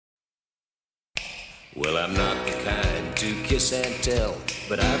Well, I'm not the kind to kiss and tell,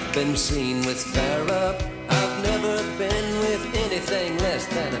 but I've been seen with fire up. I've never been with anything less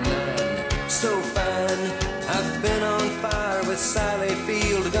than a 9. So fine, I've been on fire with Sally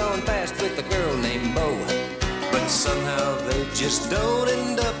Field, gone fast with a girl named Bo, but somehow they just don't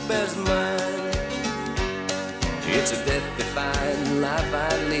end up as mine. It's a death-defying life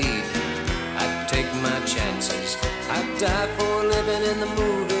I lead. I take my chances. I die for living in the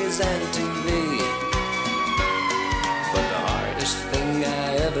movies and TV. But the hardest thing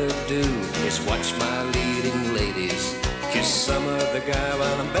I ever do is watch my leading ladies kiss some other guy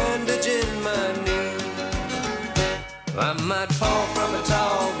while I'm bandaging my knee. I might fall from a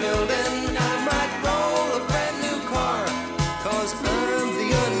tall building, I might roll a brand new car, 'cause I'm the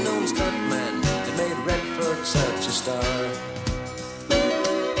unknown stuntman that made Redford such a star.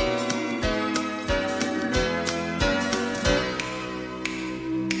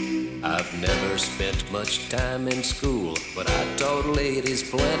 I've never spent much time in school, but I taught ladies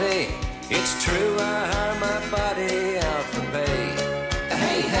plenty. It's true, I hire my body out for pay.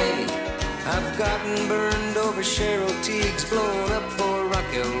 Hey, hey, I've gotten burned over Cheryl Teague's, blown up for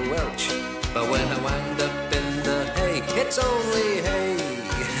Raquel Welch. But when I wind up in the hay, it's only hay.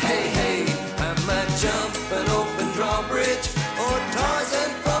 Hey, hey, I might jump an open drawbridge or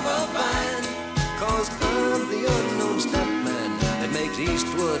Tarzan from a vine, 'cause I'm the unknown stuntman that makes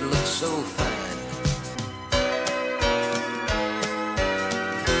Eastwood look so fine.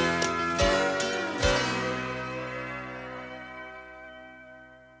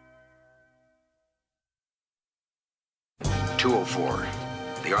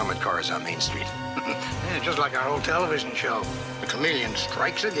 The armored car is on Main Street. Yeah, just like our old television show. The Chameleon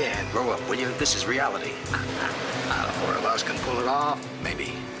strikes again. Grow up, will you? This is reality. The 4 of us can pull it off.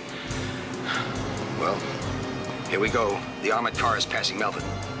 Maybe. Well, here we go. The armored car is passing Melvin.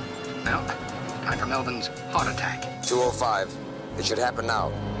 Now, time for Melvin's heart attack. 205. It should happen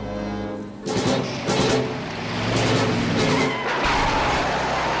now.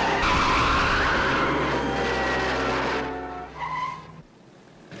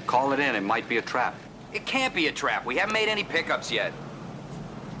 Call it in. It might be a trap. It can't be a trap. We haven't made any pickups yet.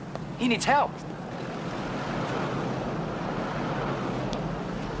 He needs help.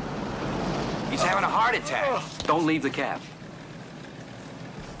 He's having a heart attack. Don't leave the cab.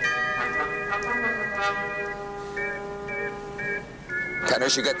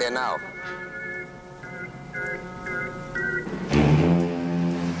 Can't you get there now?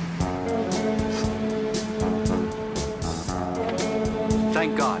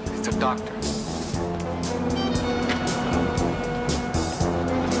 Thank God. It's a doctor.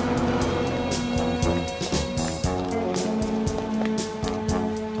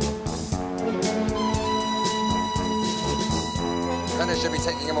 Connor should be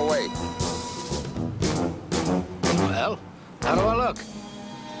taking him away. Well, how do I look?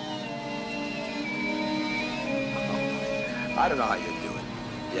 I don't know how you're doing.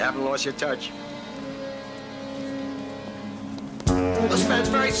 You haven't lost your touch. This man's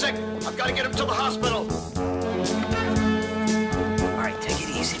very sick. I've got to get him to the hospital. All right, take it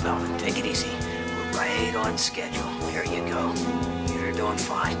easy, Melvin. Take it easy. We're right on schedule. Here you go. You're doing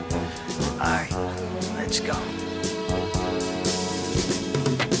fine. All right, let's go.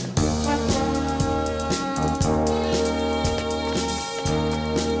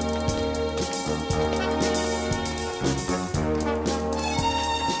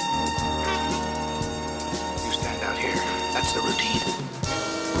 You stand out here. That's the routine.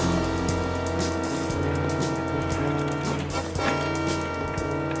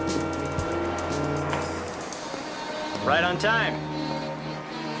 Right on time.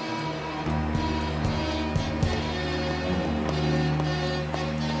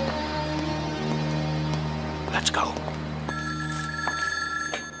 Let's go.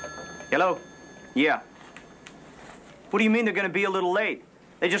 Hello? Yeah. What do you mean they're gonna be a little late?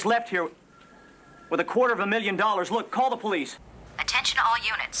 They just left here with $250,000. Look, call the police. Attention all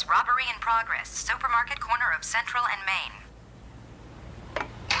units. Robbery in progress. Supermarket corner of Central and Main.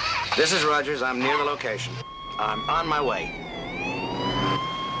 This is Rogers. I'm near the location. I'm on my way.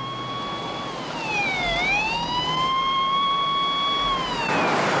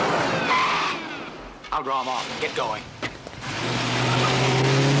 I'll draw him off. Get going.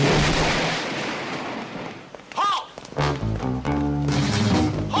 Halt!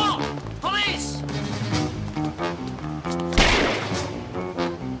 Halt! Police!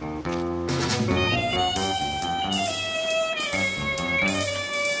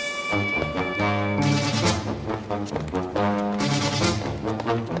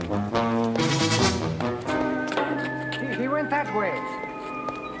 He went that way.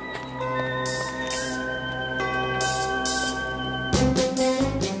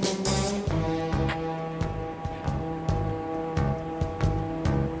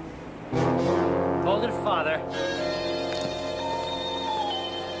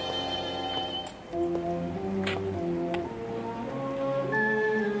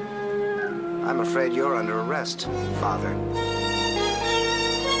 afraid you're under arrest, Father.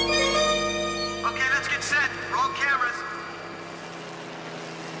 Okay, let's get set. Roll cameras.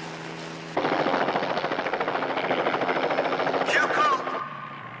 Cue Colt.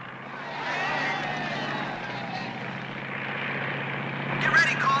 Get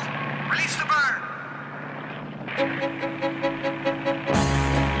ready, Colt. Release the bird.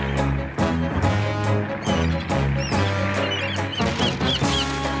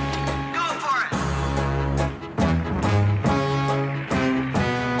 Go for it.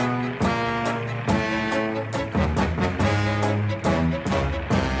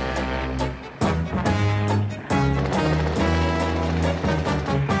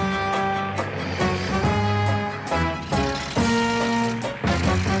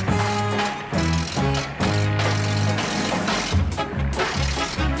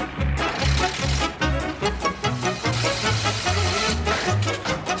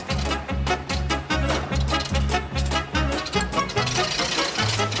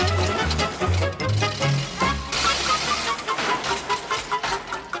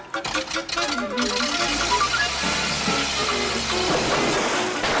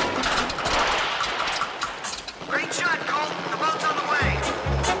 Great shot, Colt. The boat's on the way.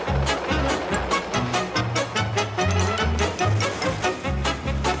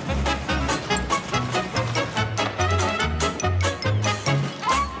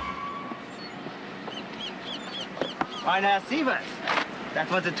 Why now, Sivas? That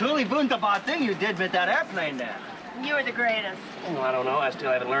was a truly wunderbar thing you did with that airplane there. You were the greatest. Oh, I don't know. I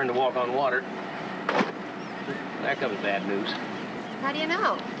still haven't learned to walk on water. There comes bad news. How do you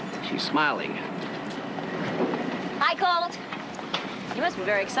know? She's smiling. Hi, Colt. You must be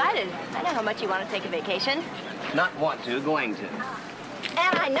very excited. I know how much you want to take a vacation. Not want to, going to.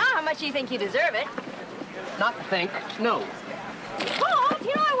 And I know how much you think you deserve it. Not think, no. Colt,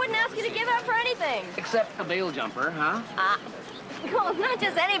 you know I wouldn't ask you to give up for anything. Except a bail jumper, huh? Colt, not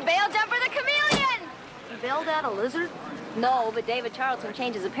just any bail jumper, the Chameleon! You bailed out a lizard? No, but David Charles can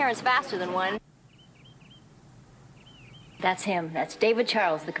change his appearance faster than one. That's him. That's David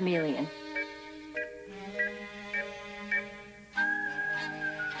Charles, the Chameleon.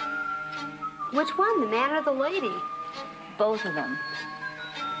 Which one, the man or the lady? Both of them.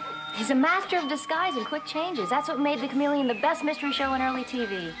 He's a master of disguise and quick changes. That's what made the Chameleon the best mystery show in early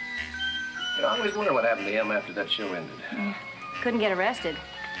TV. You know, I always wonder what happened to him after that show ended. Couldn't get arrested.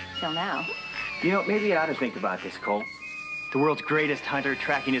 Till now. You know, maybe you ought to think about this, Colt. The world's greatest hunter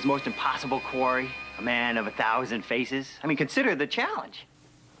tracking his most impossible quarry. A man of 1,000 faces. I mean, consider the challenge.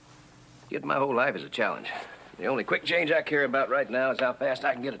 Yet my whole life is a challenge. The only quick change I care about right now is how fast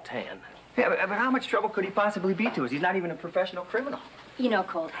I can get a tan. Yeah, but how much trouble could he possibly be to us? He's not even a professional criminal. You know,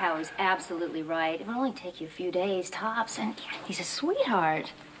 Colt, Howie's absolutely right. It will only take you a few days, tops, and he's a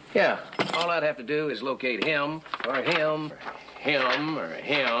sweetheart. Yeah, all I'd have to do is locate him, or him, or him, or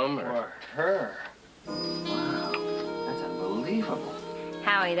him, Or her. Wow, that's unbelievable.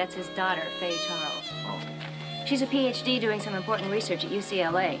 Howie, that's his daughter, Faye Charles. Oh. She's a PhD doing some important research at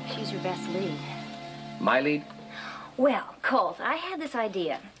UCLA. She's your best lead. My lead? Well, Colt, I had this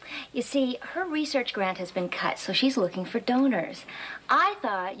idea. You see, her research grant has been cut, so she's looking for donors. I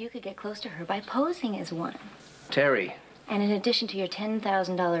thought you could get close to her by posing as one. Terri. And in addition to your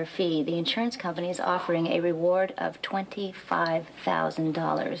 $10,000 fee, the insurance company is offering a reward of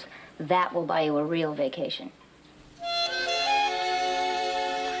 $25,000. That will buy you a real vacation.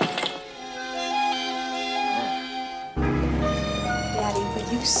 Daddy,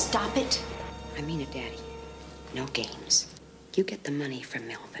 will you stop it? I mean it, Daddy. No games. You get the money from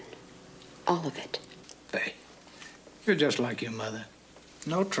Melvin. All of it. Faye, you're just like your mother.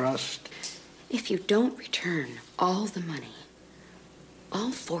 No trust. If you don't return all the money,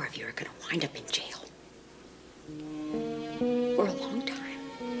 all four of you are going to wind up in jail. For a long time.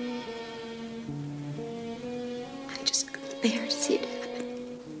 I just couldn't bear to see it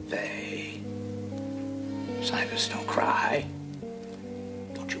happen. Faye, scientists don't cry.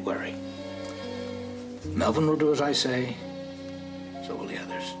 Don't you worry. Melvin will do as I say. So will the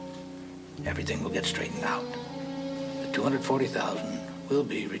others. Everything will get straightened out. The $240,000 will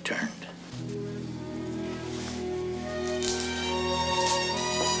be returned.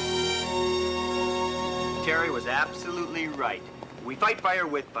 Terri was absolutely right. We fight fire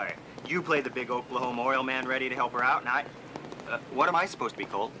with fire. You play the big Oklahoma oil man ready to help her out, and what am I supposed to be,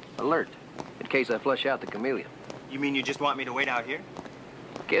 Colt? Alert, in case I flush out the Chameleon. You mean you just want me to wait out here?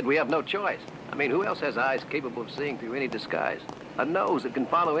 Kid, we have no choice. I mean, who else has eyes capable of seeing through any disguise? A nose that can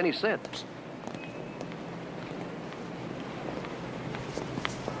follow any scent?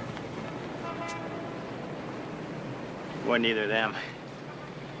 Wasn't either of them.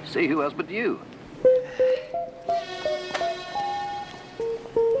 See, who else but you?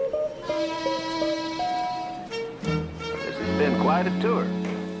 This has been quite a tour.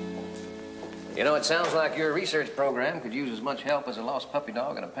 You know, it sounds like your research program could use as much help as a lost puppy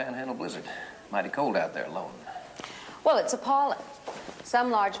dog in a panhandle blizzard. Mighty cold out there alone. Well, it's appalling. Some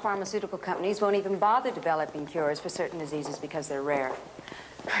large pharmaceutical companies won't even bother developing cures for certain diseases because they're rare.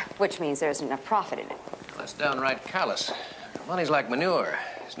 Which means there isn't enough profit in it. Well, that's downright callous. Money's like manure.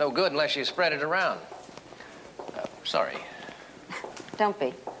 It's no good unless you spread it around. Sorry. Don't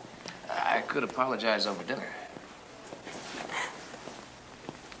be. I could apologize over dinner.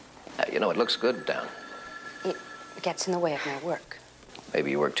 You know, it looks good down. It gets in the way of my work.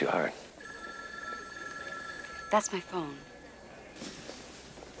 Maybe you work too hard. That's my phone.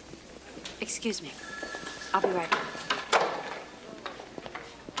 Excuse me. I'll be right back.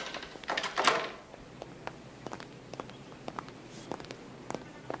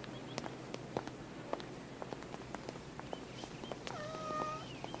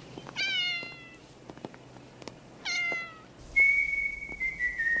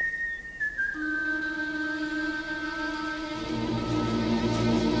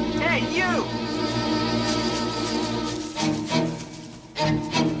 Hey, you!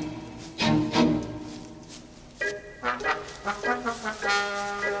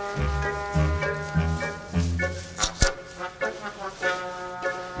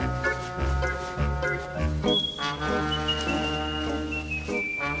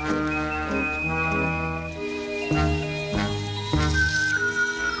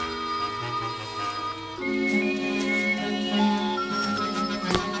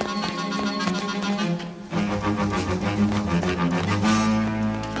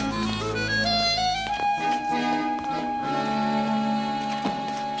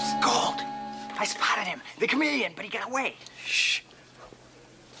 Colt! I spotted him. The Chameleon, but he got away. Shh.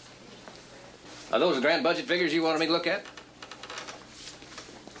 Are those the grand budget figures you wanted me to look at?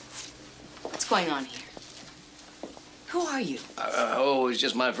 What's going on here? Who are you? He's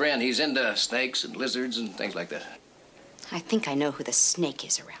just my friend. He's into snakes and lizards and things like that. I think I know who the snake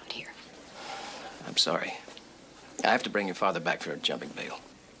is around here. I'm sorry. I have to bring your father back for a jumping bail.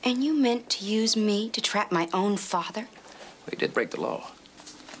 And you meant to use me to trap my own father? He did break the law.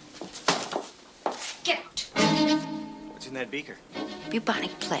 Get out. What's in that beaker?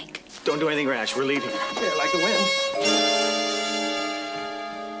 Bubonic plague. Don't do anything rash. We're leaving. Yeah, like the wind.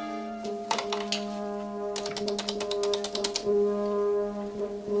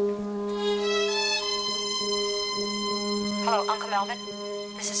 Hello, Uncle Melvin.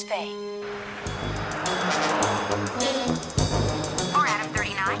 This is Faye. 4 Adam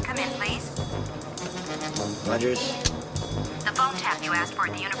 39, come in, please. Rogers. The phone tap you asked for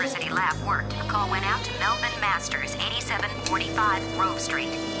at the university lab worked. A call went out to Melvin Masters, 8745 Grove Street.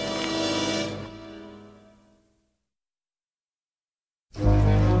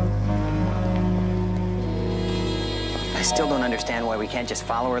 I still don't understand why we can't just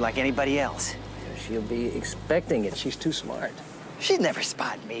follow her like anybody else. She'll be expecting it. She's too smart. She'd never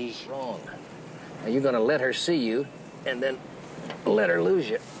spot me. Wrong. Now, you're gonna let her see you, and then let her lose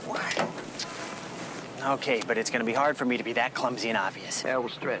you. What? Okay, but it's gonna be hard for me to be that clumsy and obvious. Yeah, we'll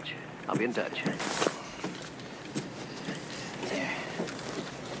stretch. I'll be in touch. There.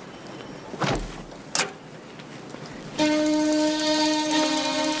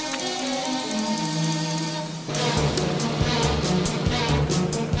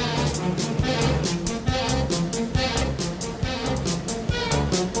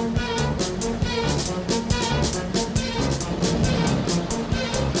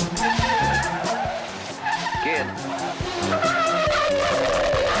 Kid.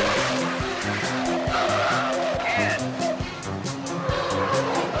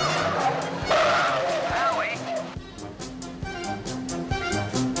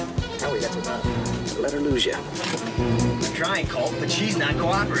 Howie, that's enough. Let her lose you. I'm trying, Colt, but she's not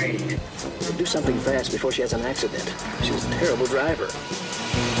cooperating. Do something fast before she has an accident. She's a terrible driver.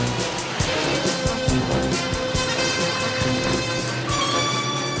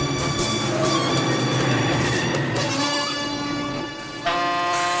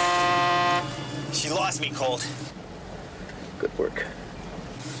 She lost me, Colt. Good work.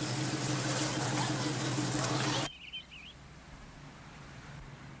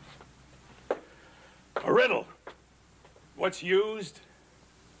 A riddle. What's used,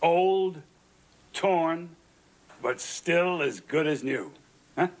 old, torn, but still as good as new?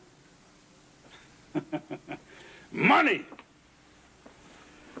 Huh? Money!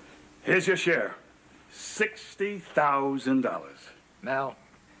 Here's your share. $60,000. Mal,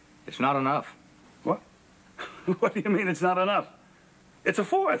 it's not enough. What? What do you mean it's not enough? It's a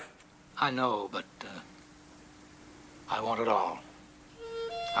fourth. I know, but I want it all.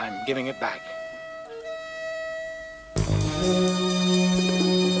 I'm giving it back.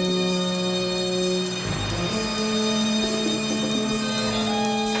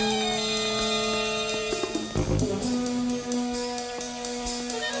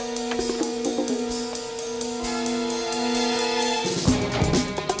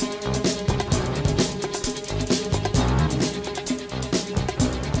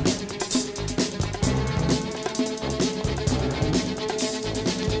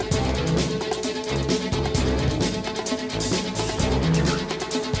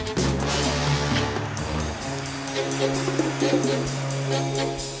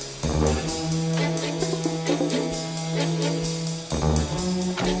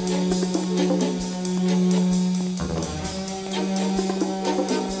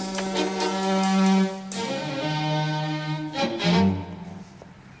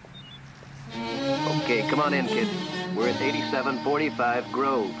 Okay, come on in, kid. We're at 8745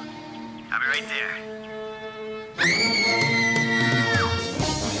 Grove. I'll be right there.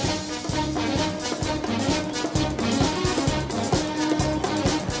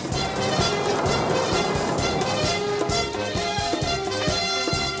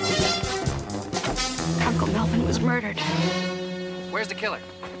 Uncle Melvin was murdered. Where's the killer?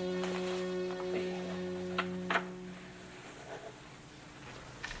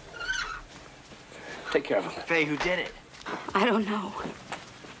 Take care of him. Faye, who did it? I don't know.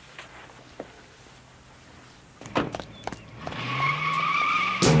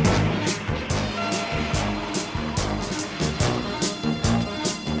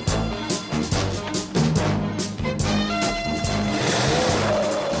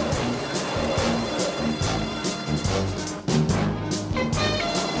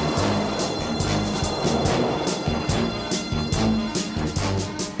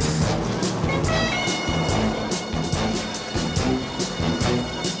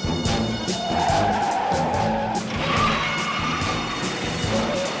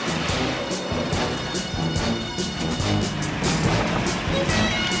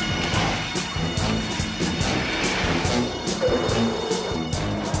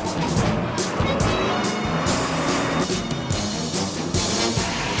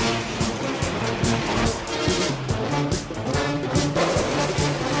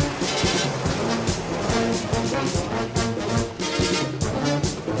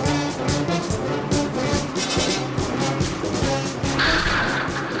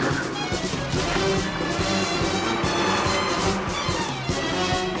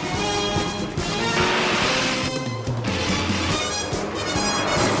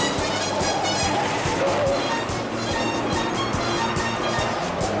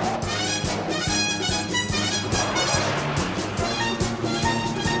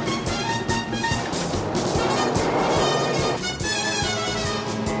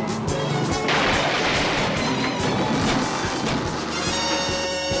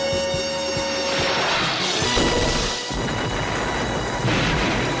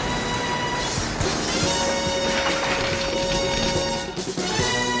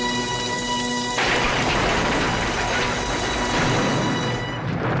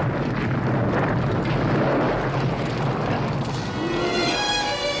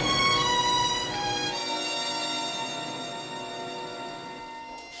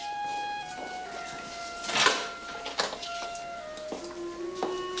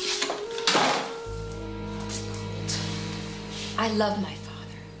 I love my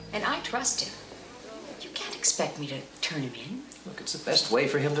father, and I trust him. You can't expect me to turn him in. Look, it's the best way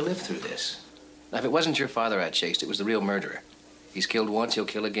for him to live through this. Now, if it wasn't your father I chased, it was the real murderer. He's killed once, he'll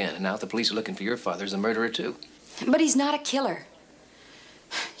kill again. And now if the police are looking for your father, he's a murderer, too. But he's not a killer.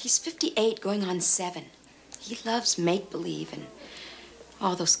 He's 58, going on 7. He loves make-believe and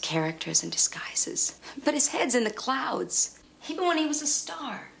all those characters and disguises. But his head's in the clouds, even when he was a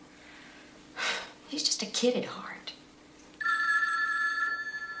star. He's just a kid at heart.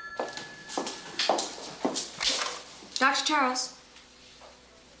 Dr. Charles.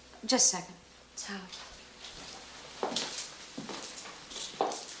 Just a second. So.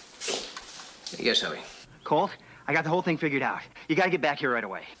 Yes, Howie. Colt, I got the whole thing figured out. You gotta get back here right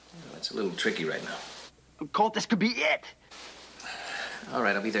away. Well, it's a little tricky right now. Colt, this could be it. All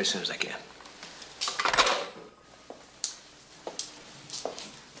right, I'll be there as soon as I can.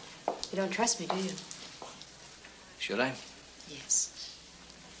 You don't trust me, do you? Should I? Yes.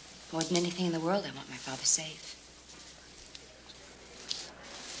 More than anything in the world, I want my father safe.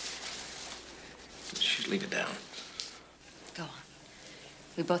 Just leave it down. Go on.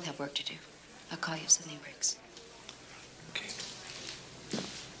 We both have work to do. I'll call you if something breaks. Okay.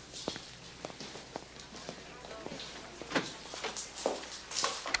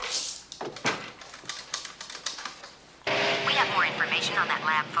 that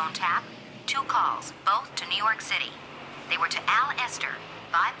lab phone tap. 2 calls, both to New York City. They were to Al Esther,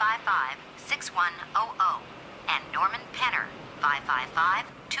 555-6100, and Norman Penner,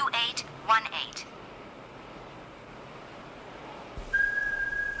 555-2818.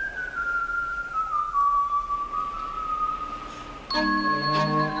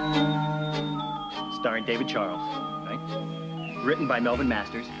 Starring David Charles, right? Written by Melvin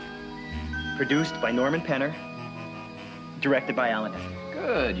Masters. Produced by Norman Penner. Directed by Alan Esther.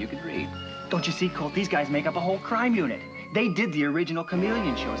 Good, you could read. Don't you see, Colt? These guys make up a whole crime unit. They did the original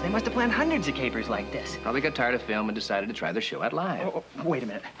Chameleon shows. They must have planned hundreds of capers like this. Probably got tired of film and decided to try their show out live. Oh, wait a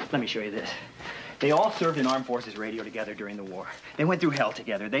minute. Let me show you this. They all served in armed forces radio together during the war. They went through hell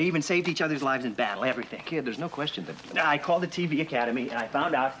together. They even saved each other's lives in battle, everything. Kid, there's no question that... I called the TV Academy, and I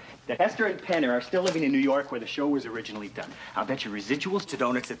found out that Esther and Penner are still living in New York where the show was originally done. I'll bet you residuals to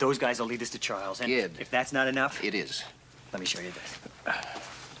donuts that those guys will lead us to Charles. And Kid. if that's not enough... It is. Let me show you this.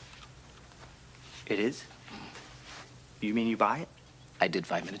 It is? You mean you buy it? I did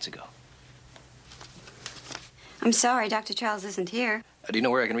 5 minutes ago. I'm sorry, Dr. Charles isn't here. Do you know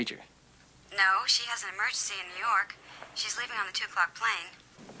where I can reach her? No, she has an emergency in New York. She's leaving on the 2 o'clock plane.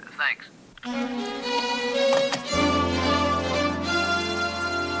 Thanks.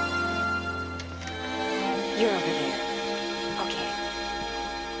 You're over there. Okay.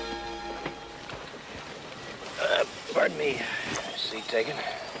 Pardon me. Seat taken.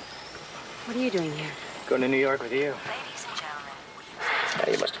 What are you doing here? Going to New York with you. Ladies and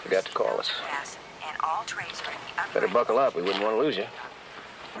gentlemen, You must have forgot to call us. and all trays are in the upper Better buckle up. We wouldn't want to lose you.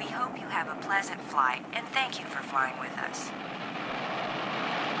 We hope you have a pleasant flight, and thank you for flying with us.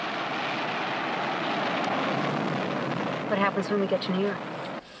 What happens when we get to New York?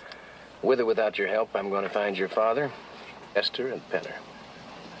 With or without your help, I'm going to find your father, Esther, and Penner.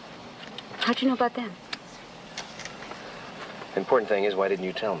 How'd you know about them? The important thing is, why didn't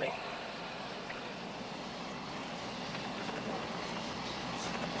you tell me?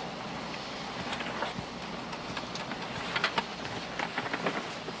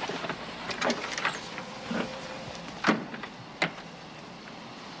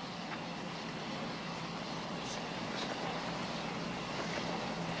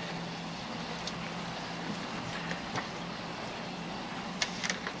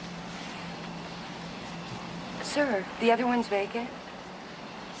 Sir, the other one's vacant.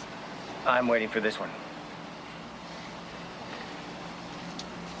 I'm waiting for this one.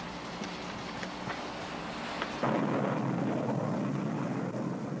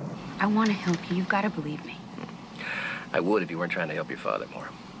 I want to help you. You've got to believe me. I would if you weren't trying to help your father more.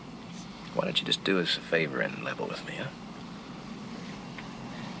 Why don't you just do us a favor and level with me, huh?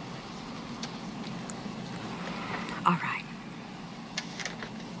 All right.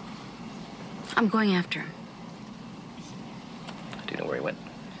 I'm going after him. Do you know where he went?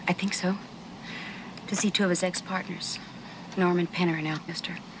 I think so. To see 2 of his ex-partners, Norman Penner and Al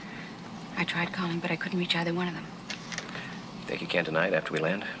Esther. I tried calling, but I couldn't reach either one of them. Think you can tonight after we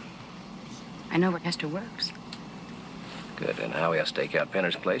land? I know where Esther works. Good. And Howie, I'll stake out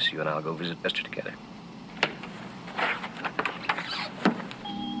Penner's place. You and I'll go visit Esther together.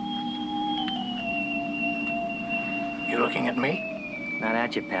 You looking at me? Not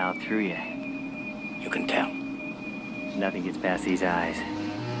at you, pal. Through you. You can tell. Nothing gets past these eyes.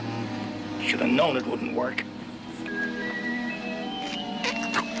 Should have known it wouldn't work.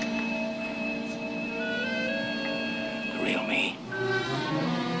 The real me.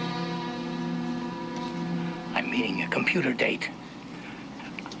 I'm meeting a computer date.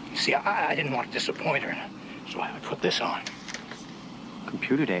 See, I didn't want to disappoint her, so I put this on.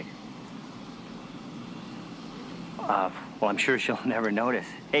 Computer date? Well, I'm sure she'll never notice.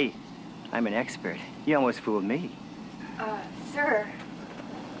 Hey, I'm an expert. You almost fooled me. Sir,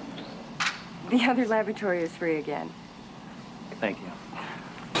 the other laboratory is free again. Thank you.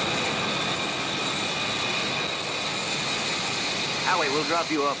 Howie, we'll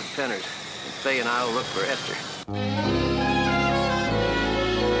drop you off at Penner's. And Faye and I will look for Esther.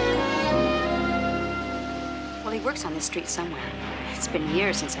 Well, he works on this street somewhere. It's been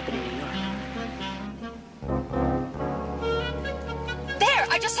years since I've been in New York. There!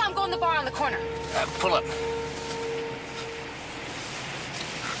 I just saw him go in the bar on the corner. Pull up.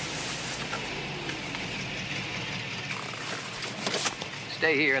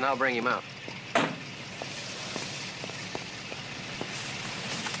 Stay here and I'll bring him out.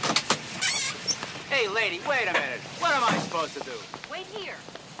 Hey, lady, wait a minute. What am I supposed to do? Wait here.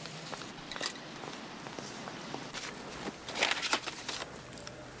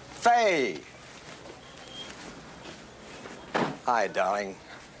 Faye! Hi, darling.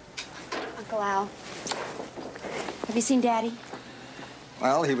 Uncle Al, have you seen Daddy?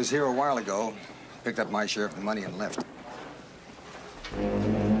 Well, he was here a while ago, picked up my share of the money and left.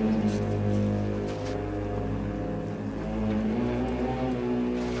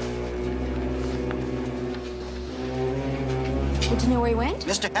 Did you know where he went?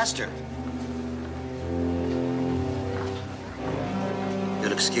 Mr. Hester.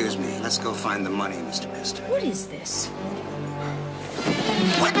 You'll excuse me. Let's go find the money, Mr. Hester. What is this?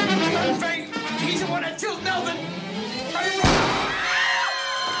 What? Faye, he's the one that killed Melvin.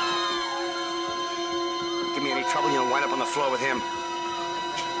 Give me any trouble, you'll wind up on the floor with him.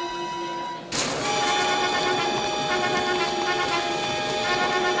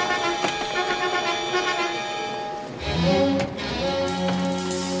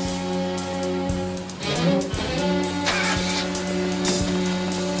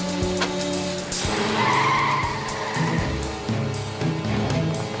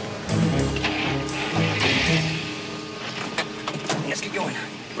 Let's get going.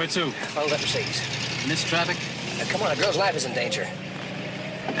 Where to? Follow that Mercedes. In this traffic? Now, come on, a girl's life is in danger.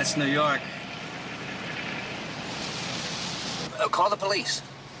 That's New York. Call the police.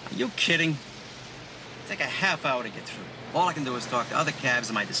 Are you kidding? Take a half hour to get through. All I can do is talk to other cabs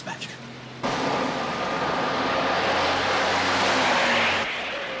and my dispatcher.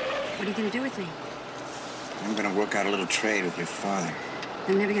 What are you going to do with me? I'm gonna work out a little trade with your father.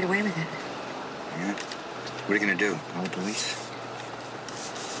 You'll never get away with it. Yeah? What are you gonna do? Call the police?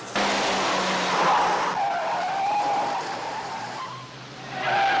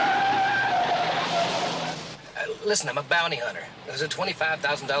 Listen, I'm a bounty hunter. There's a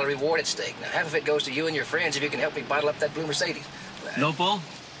 $25,000 reward at stake. Now, half of it goes to you and your friends if you can help me bottle up that blue Mercedes. No bull?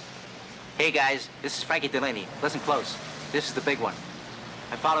 Hey, guys, this is Frankie Delaney. Listen close. This is the big one.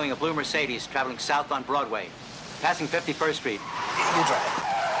 I'm following a blue Mercedes traveling south on Broadway, passing 51st Street. You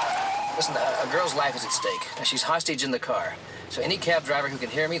drive. Listen, a girl's life is at stake. Now, she's hostage in the car. So any cab driver who can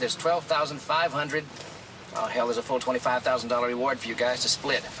hear me, there's $12,500. Oh, hell, there's a full $25,000 reward for you guys to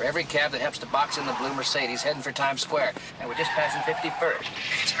split. For every cab that helps to box in the blue Mercedes heading for Times Square. And we're just passing 51st.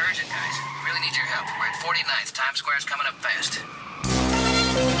 It's urgent, guys. We really need your help. We're at 49th. Times Square's coming up fast.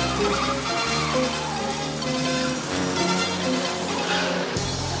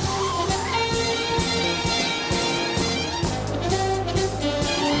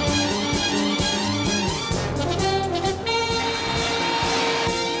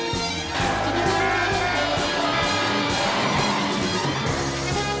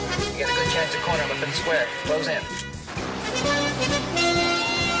 Chance to corner him up in the square. Close in.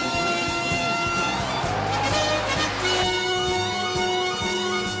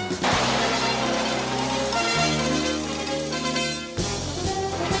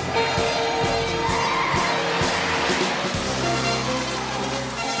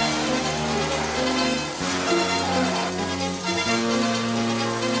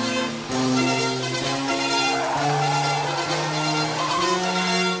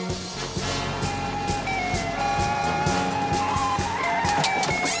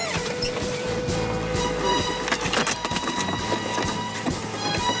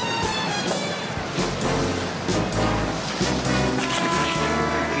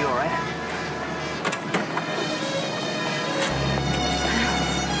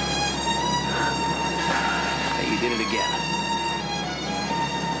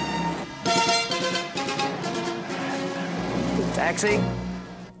 Taxi?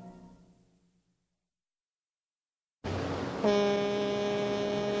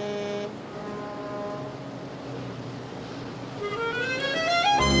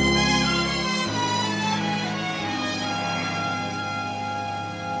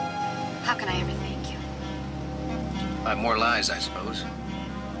 How can I ever thank you? By more lies, I suppose.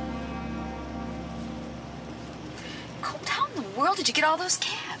 Colt, how in the world did you get all those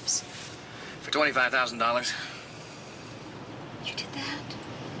cabs? For $25,000. You did that?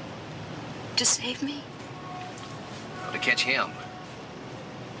 To save me? To catch him.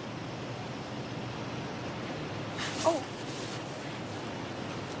 Oh.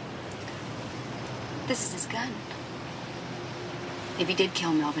 This is his gun. If he did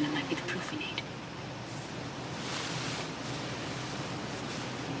kill Melvin, it might be the proof we need.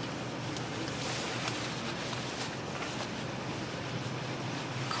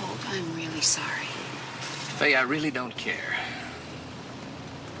 Colt, I'm really sorry. Faye, I really don't care.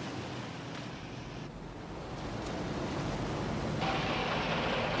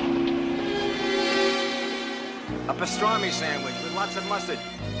 A pastrami sandwich with lots of mustard.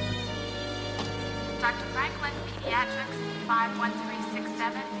 Dr. Franklin, Pediatrics,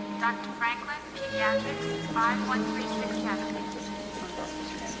 51367. Dr. Franklin, Pediatrics,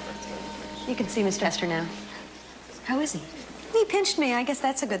 51367. You can see Mr. Hester now. How is he? He pinched me. I guess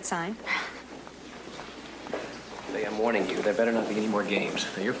that's a good sign. Hey, I'm warning you. There better not be any more games.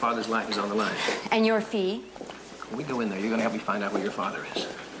 Now, your father's life is on the line. And your fee? When we go in there, you're gonna help me find out where your father is.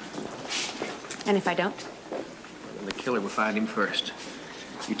 And if I don't? Then the killer will find him first.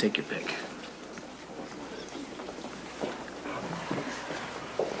 You take your pick.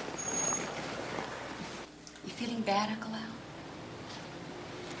 You feeling bad, Uncle Al?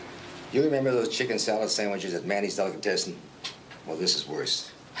 You remember those chicken salad sandwiches at Manny's Delicatessen? Well, this is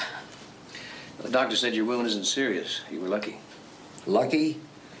worse. The doctor said your wound isn't serious. You were lucky. Lucky?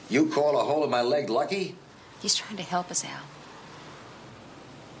 You call a hole in my leg lucky? He's trying to help us, Al.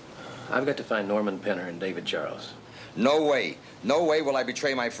 I've got to find Norman Penner and David Charles. No way. No way will I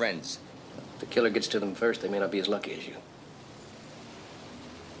betray my friends. If the killer gets to them first, they may not be as lucky as you.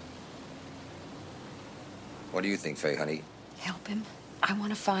 What do you think, Faye, honey? Help him. I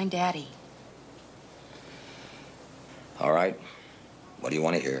want to find Daddy. All right. What do you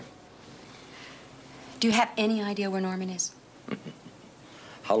want to hear? Do you have any idea where Norman is?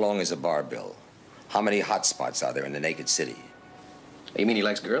 How long is a bar bill? How many hot spots are there in the naked city? You mean he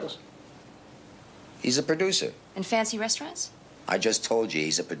likes girls? He's a producer. In fancy restaurants? I just told you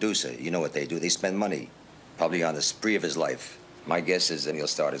he's a producer. You know what they do. They spend money. Probably on the spree of his life. My guess is that he'll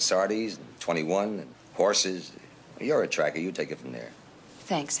start at Sardi's, 21, and horses. You're a tracker. You take it from there.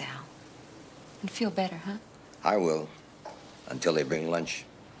 Thanks, Al. And feel better, huh? I will. Until they bring lunch.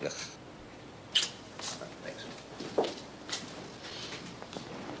 Ugh. Thanks.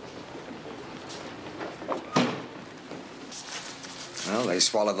 Well, they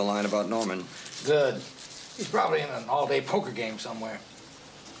swallowed the line about Norman. Good. He's probably in an all-day poker game somewhere.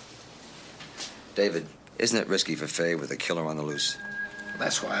 David, isn't it risky for Faye with a killer on the loose?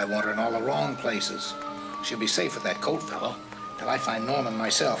 That's why I want her in all the wrong places. She'll be safe with that Colt fellow till I find Norman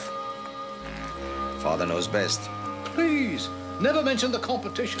myself. Father knows best. Please, never mention the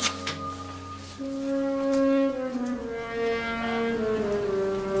competition.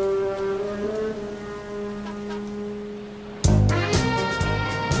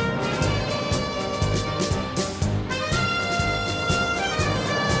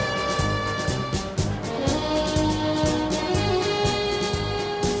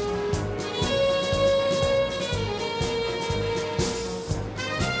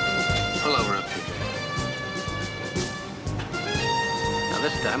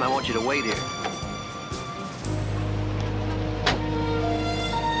 I want you to wait here.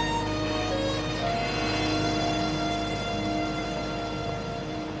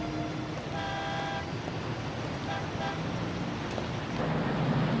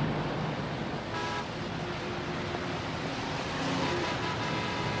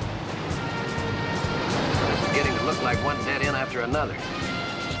 It's beginning to look like one dead end after another.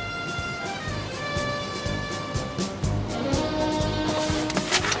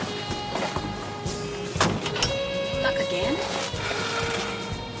 Again?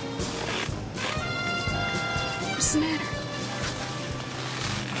 What's the matter?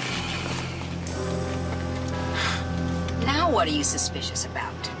 Now what are you suspicious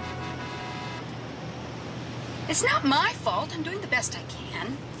about? It's not my fault. I'm doing the best I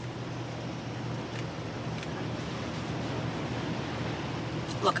can.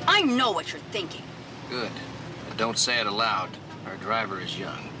 Look, I know what you're thinking. Good. But don't say it aloud. Our driver is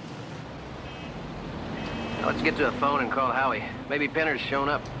young. Now let's get to a phone and call Howie. Maybe Penner's shown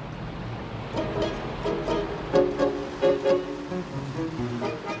up.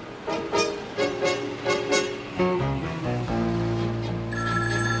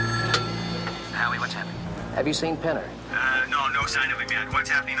 Howie, what's happening? Have you seen Penner? No sign of him yet. What's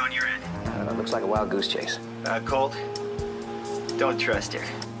happening on your end? Looks like a wild goose chase. Colt, don't trust her.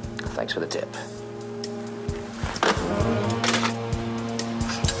 Thanks for the tip.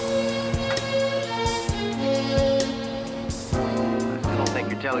 I don't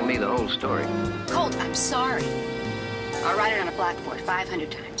think you're telling me the whole story. Colt, I'm sorry. I'll write it on a blackboard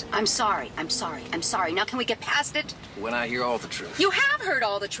 500 times. I'm sorry, I'm sorry, I'm sorry. Now can we get past it? When I hear all the truth. You have heard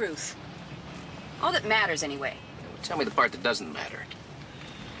all the truth. All that matters, anyway. Tell me the part that doesn't matter.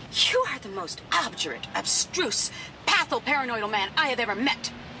 You are the most obdurate, abstruse, patho-paranoidal man I have ever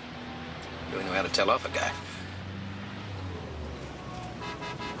met. You really know how to tell off a guy.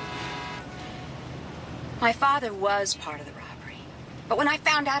 My father was part of the robbery. But when I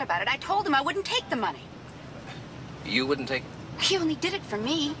found out about it, I told him I wouldn't take the money. You wouldn't take... He only did it for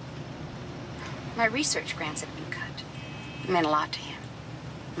me. My research grants had been cut. It meant a lot to him.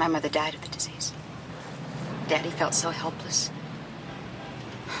 My mother died of the disease. Daddy felt so helpless.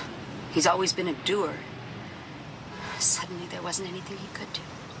 He's always been a doer. Suddenly, there wasn't anything he could do.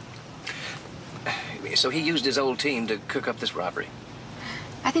 So he used his old team to cook up this robbery.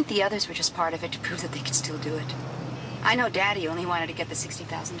 I think the others were just part of it to prove that they could still do it. I know Daddy only wanted to get the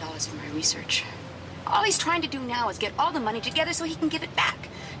 $60,000 in my research. All he's trying to do now is get all the money together so he can give it back.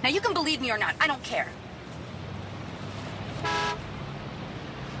 Now, you can believe me or not, I don't care.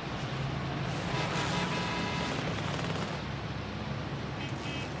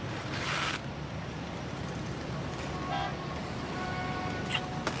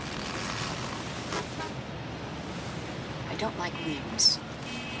 I don't like whims.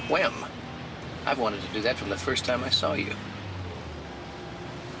 Whim. I've wanted to do that from the first time I saw you.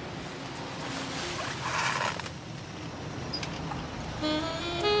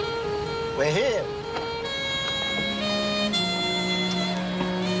 We're here.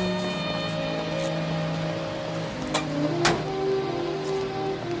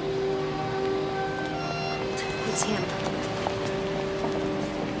 It's him.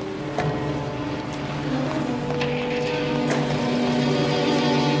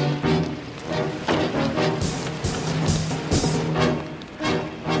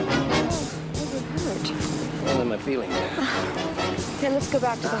 Well, am I feeling? Okay, let's go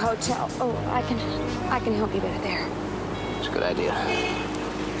back to the hotel. Oh, I can help you better there. It's a good idea.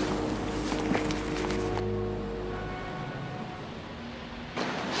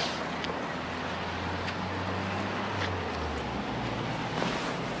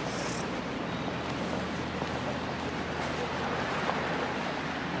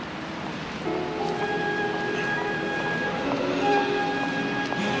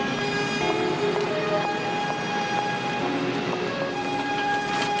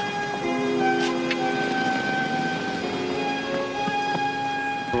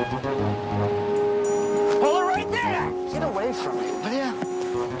 Hold it right there! Get away from me, will ya?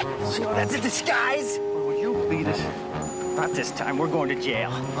 See, oh, that's a disguise? Will you beat it? Not this time. We're going to jail.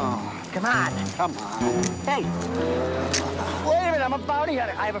 Oh, come on. Come on. Hey, wait a minute, I'm a bounty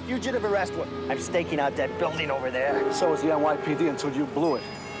hunter. I have a fugitive arrest warrant. I'm staking out that building over there. So is the NYPD until you blew it.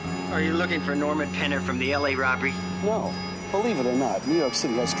 Are you looking for Norman Penner from the L.A. robbery? No. Believe it or not, New York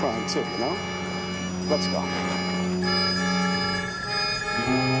City has crime too, you know? Let's go.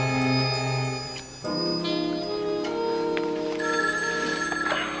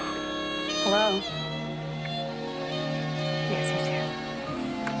 Hello? Yes, he's here.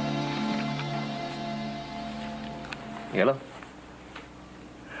 Hello?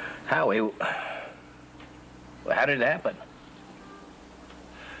 Howie, well, how did it happen?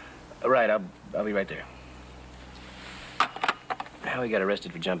 Right, I'll be right there. Howie got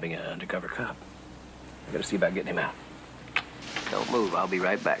arrested for jumping an undercover cop. I gotta see about getting him out. Don't move, I'll be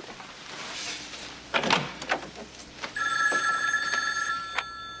right back.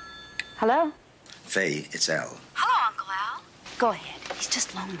 Hello? Faye, it's Al. Hello, Uncle Al. Go ahead. He's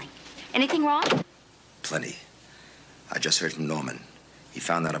just lonely. Anything wrong? Plenty. I just heard from Norman. He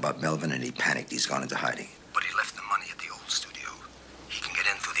found out about Melvin and he panicked. He's gone into hiding. But he left the money at the old studio. He can get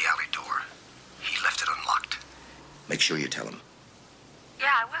in through the alley door. He left it unlocked. Make sure you tell him.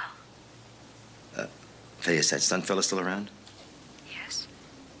 Yeah, I will. Faye, is that stunt fella still around? Yes.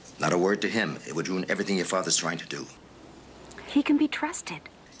 Not a word to him. It would ruin everything your father's trying to do. He can be trusted.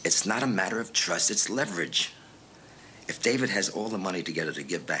 It's not a matter of trust, it's leverage. If David has all the money together to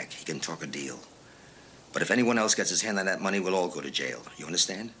give back, he can talk a deal. But if anyone else gets his hand on that money, we'll all go to jail. You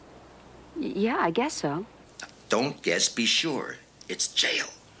understand? Yeah, I guess so. Don't guess, be sure. It's jail.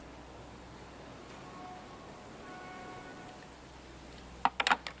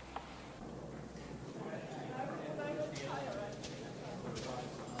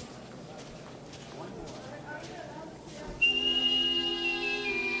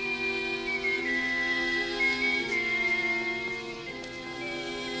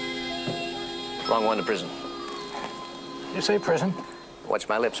 Wrong one to prison. You say prison? Watch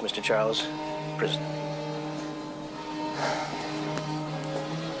my lips, Mr. Charles. Prison.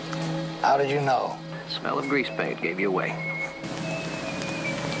 How did you know? Smell of grease paint gave you away.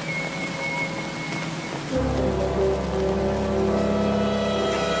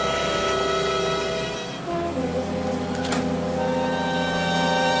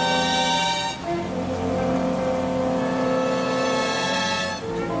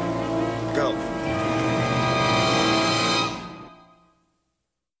 Go.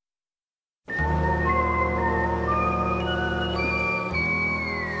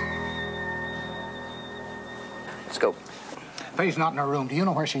 Let's go. Faye's not in her room. Do you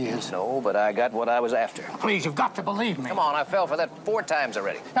know where she is? No, but I got what I was after. Please, you've got to believe me. Come on, I fell for that 4 times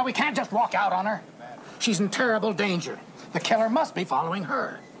already. Now, we can't just walk out on her. She's in terrible danger. The killer must be following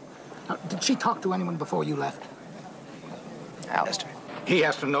her. Now, did she talk to anyone before you left? Alistair. He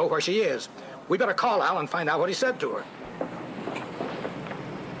has to know where she is. We better call Al and find out what he said to her.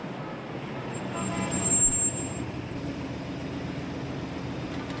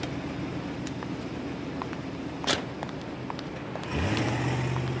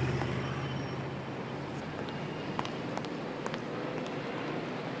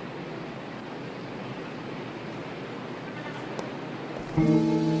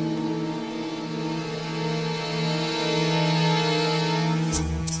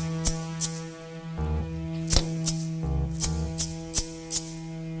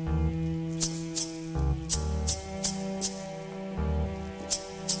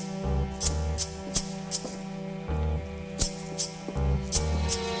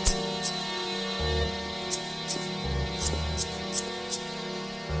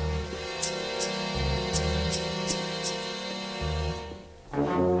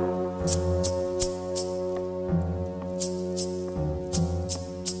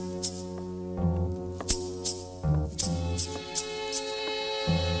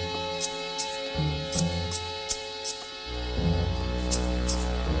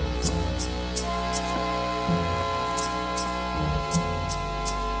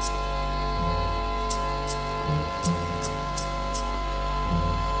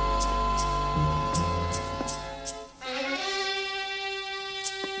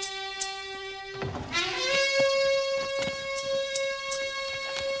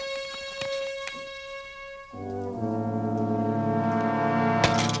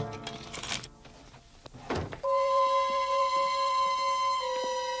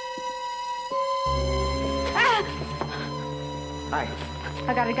 Hi.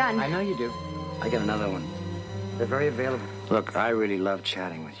 I got a gun. I know you do. I got another one. They're very available. Look, I really love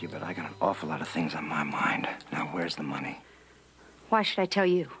chatting with you, but I got an awful lot of things on my mind. Now, where's the money? Why should I tell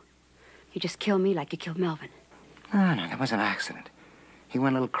you? You just kill me like you killed Melvin. No, that was an accident. He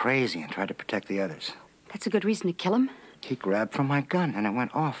went a little crazy and tried to protect the others. That's a good reason to kill him? He grabbed from my gun, and it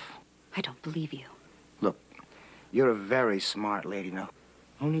went off. I don't believe you. Look, you're a very smart lady now.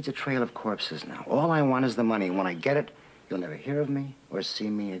 Who needs a trail of corpses now? All I want is the money. When I get it, you'll never hear of me or see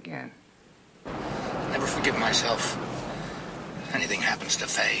me again. Never forgive myself. If anything happens to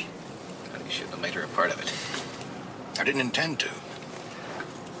Faye. You shouldn't have made her a part of it. I didn't intend to.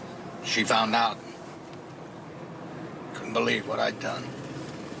 She found out. Couldn't believe what I'd done.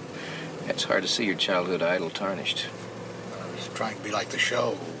 It's hard to see your childhood idol tarnished. I was trying to be like the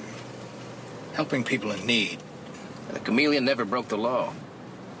show. Helping people in need. The Chameleon never broke the law.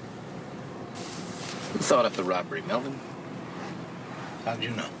 Who thought up the robbery, Melvin? How'd you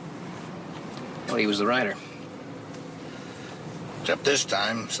know? Well, he was the writer. Except this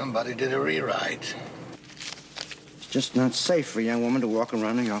time, somebody did a rewrite. It's just not safe for a young woman to walk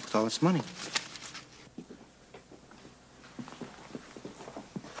around New York with all this money.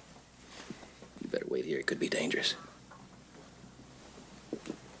 You better wait here. It could be dangerous.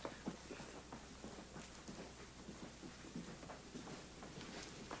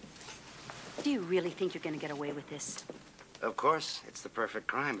 Do you really think you're going to get away with this? Of course. It's the perfect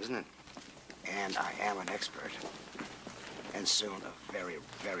crime, isn't it? And I am an expert. And soon a very,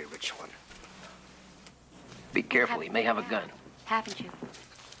 very rich one. Be careful. He may have a gun. Haven't you?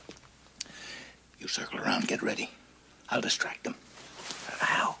 You circle around, get ready. I'll distract them.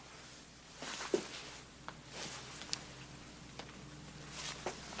 How?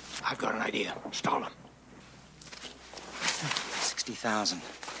 I've got an idea. Stall him. 60,000.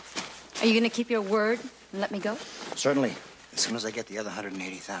 Are you going to keep your word and let me go? Certainly. As soon as I get the other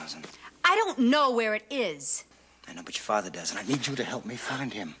 180,000. I don't know where it is. I know, but your father does, and I need you to help me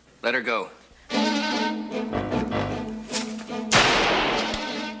find him. Let her go. Come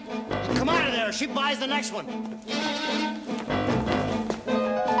out of there. She buys the next one.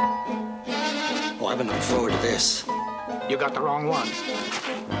 Oh, I've been looking forward to this. You got the wrong one.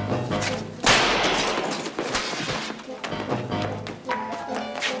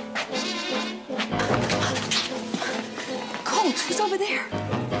 Colt, he's over there.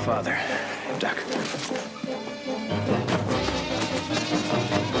 Father, duck.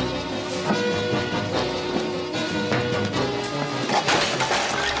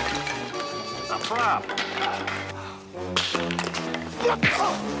 A prop.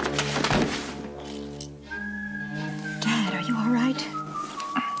 Dad, are you all right?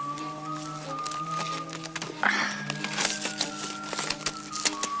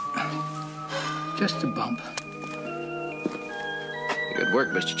 Just a bump. Good work,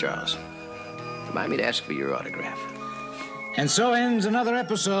 Mr. Charles. Remind me to ask for your autograph. And so ends another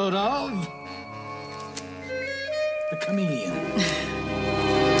episode of The Chameleon.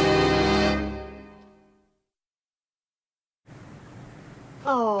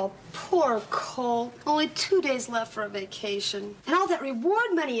 Oh, poor Poor Colt. Only 2 days left for a vacation. And all that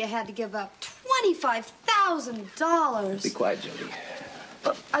reward money you had to give up. $25,000. Be quiet, Jody.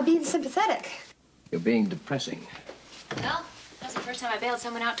 I'm being sympathetic. You're being depressing. Well, that's the first time I bailed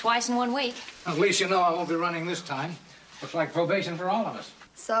someone out twice in 1 week. At least you know I won't be running this time. Looks like probation for all of us.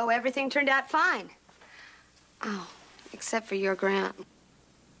 So everything turned out fine. Oh, except for your grant.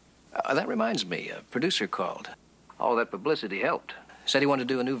 That reminds me, a producer called. All that publicity helped. Said he wanted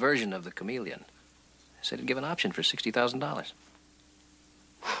to do a new version of the Chameleon. Said he'd give an option for $60,000.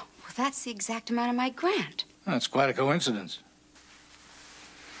 Well, that's the exact amount of my grant. That's quite a coincidence.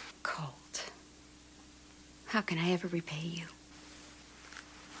 Colt, how can I ever repay you?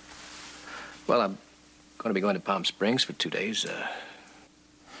 Well, I'm going to be going to Palm Springs for 2 days.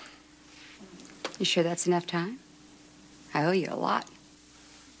 You sure that's enough time? I owe you a lot.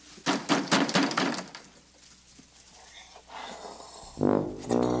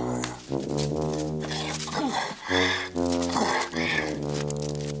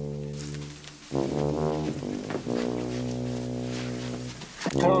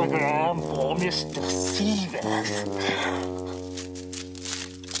 Telegram for Mr. Stevens.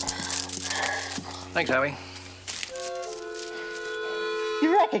 Thanks, Howie.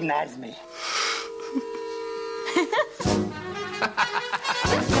 You recognize me?